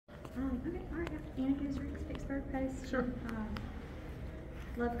Okay, all right. Anna Guzrick's Vicksburg Post. Sure.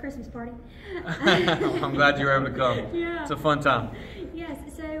 Love Christmas party. I'm glad you were able to come. Yeah. It's a fun time. Yes.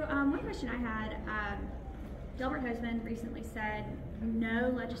 So one question I had, Delbert Hosemann recently said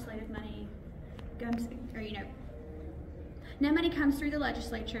no legislative money comes, or no money comes through the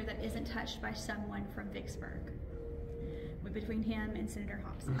legislature that isn't touched by someone from Vicksburg. Between him and Senator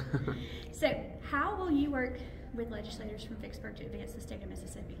Hobson. So how will you work with legislators from Vicksburg to advance the state of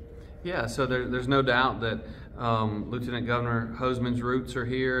Mississippi? Yeah, so there's no doubt that Lieutenant Governor Hosemann's roots are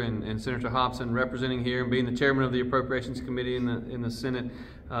here, and Senator Hobson representing here and being the chairman of the Appropriations Committee in the Senate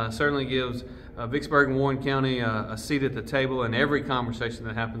certainly gives Vicksburg and Warren County a seat at the table in every conversation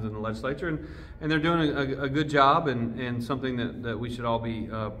that happens in the legislature, and they're doing a good job and something that we should all be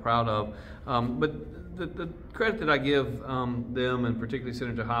proud of. But the credit that I give them, and particularly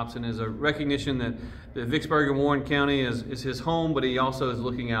Senator Hobson, is a recognition that Vicksburg and Warren County is his home, but he also is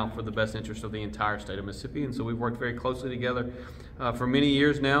looking out for the best interest of the entire state of Mississippi. And so we've worked very closely together for many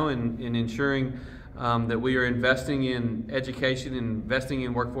years now in ensuring that we are investing in education, investing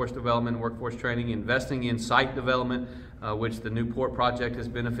in workforce development, workforce training, investing in site development, which the new port project has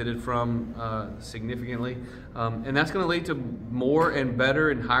benefited from significantly. And that's going to lead to more and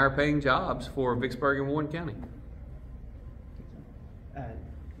better and higher paying jobs for Vicksburg and Warren County.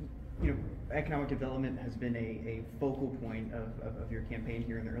 Economic development has been a focal point of your campaign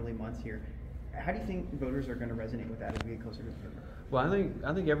here in the early months here. How do you think voters are going to resonate with that as we get closer to the vote? Well,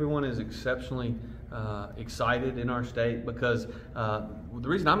 I think everyone is exceptionally excited in our state, because the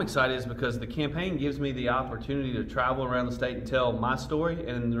reason I'm excited is because the campaign gives me the opportunity to travel around the state and tell my story,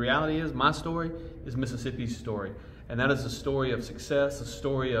 and the reality is my story is Mississippi's story. And that is a story of success, a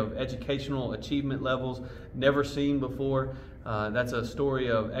story of educational achievement levels never seen before. That's a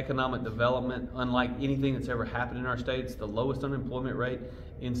story of economic development unlike anything that's ever happened in our state. It's the lowest unemployment rate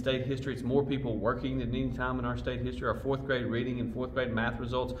in state history. It's more people working than any time in our state history. Our fourth grade reading and fourth grade math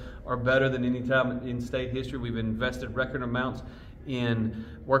results are better than any time in state history. We've invested record amounts in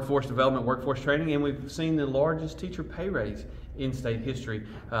workforce development, workforce training, and we've seen the largest teacher pay raise in state history.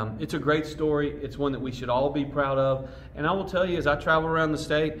 It's a great story. It's one that we should all be proud of. And I will tell you, as I travel around the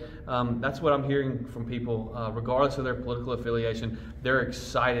state, that's what I'm hearing from people, regardless of their political affiliation. They're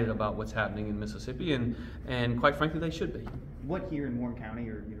excited about what's happening in Mississippi, and quite frankly, they should be. What here in Warren County,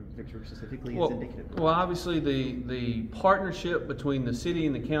 or Vicksburg specifically, is indicative? Well, obviously the partnership between the city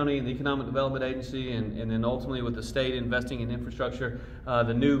and the county and the Economic Development Agency, and then ultimately with the state investing in infrastructure,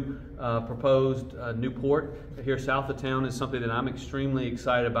 the new proposed new port here south of town is something that I'm extremely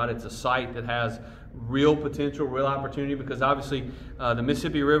excited about. It's a site that has real potential, real opportunity, because obviously the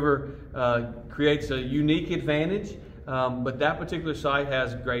Mississippi River creates a unique advantage. But that particular site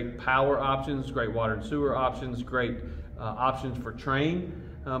has great power options, great water and sewer options, great options for train,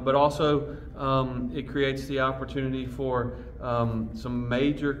 but also it creates the opportunity for some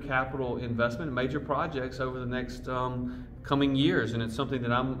major capital investment, major projects over the next coming years, and it's something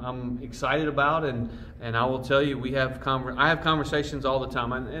that I'm excited about. And I will tell you, I have conversations all the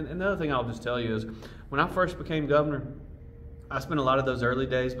time. And another thing I'll just tell you is, when I first became governor, I spent a lot of those early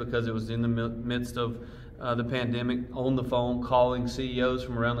days, because it was in the midst of the pandemic, on the phone calling CEOs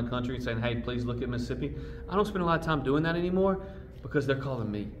from around the country and saying, hey, please look at Mississippi. I don't spend a lot of time doing that anymore, because they're calling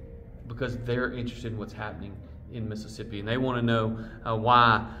me, because they're interested in what's happening in Mississippi, and they want to know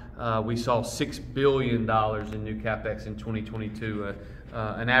why we saw $6 billion in new CapEx in 2022,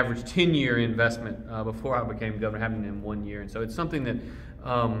 an average 10-year investment before I became governor, happening in 1 year. And so it's something that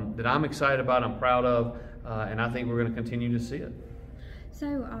that I'm excited about, I'm proud of, and I think we're going to continue to see it.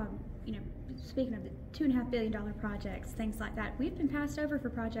 So, speaking of the $2.5 billion projects, things like that, we've been passed over for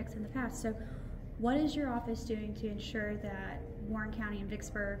projects in the past. So what is your office doing to ensure that Warren County and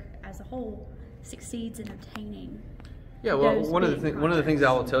Vicksburg as a whole succeeds in obtaining? Yeah, well, one of the things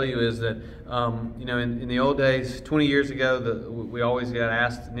I will tell you is that in the old days, 20 years ago, we always got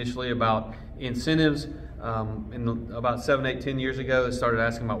asked initially about incentives. About 7, 8, 10 years ago, they started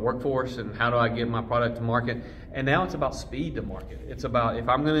asking about workforce and how do I get my product to market. And now it's about speed to market. It's about, if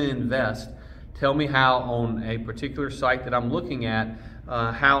I'm going to invest, tell me how on a particular site that I'm looking at,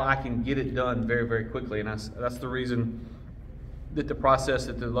 how I can get it done very, very quickly. And that's the reason that the process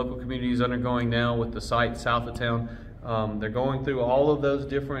that the local community is undergoing now with the site south of town, they're going through all of those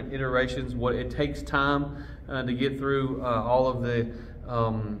different iterations. It takes time to get through all of the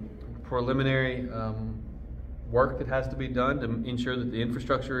preliminary work that has to be done to ensure that the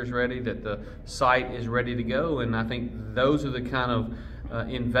infrastructure is ready, that the site is ready to go. And I think those are the kind of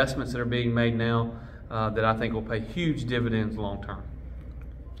investments that are being made now that I think will pay huge dividends long term.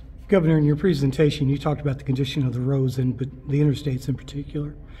 Governor, in your presentation, you talked about the condition of the roads and the interstates in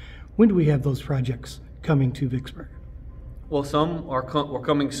particular. When do we have those projects coming to Vicksburg? Well, some are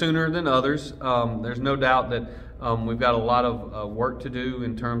coming sooner than others. There's no doubt that we've got a lot of work to do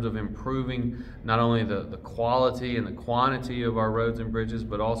in terms of improving not only the quality and the quantity of our roads and bridges,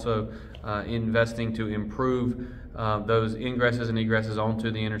 but also investing to improve those ingresses and egresses onto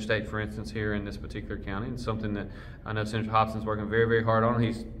the interstate, for instance, here in this particular county. It's something that I know Senator Hobson's working very, very hard on.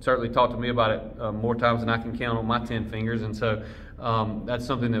 He's certainly talked to me about it more times than I can count on my 10 fingers, and so that's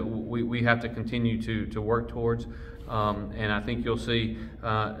something that we have to continue to work towards. And I think you'll see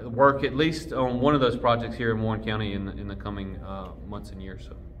work at least on one of those projects here in Warren County in the coming months and years.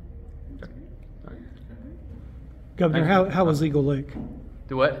 So, okay. All right. Governor, how was Eagle Lake?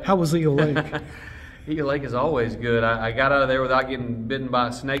 Do what? How was Eagle Lake? Eagle Lake is always good. I got out of there without getting bitten by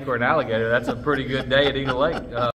a snake or an alligator. That's a pretty good day at Eagle Lake.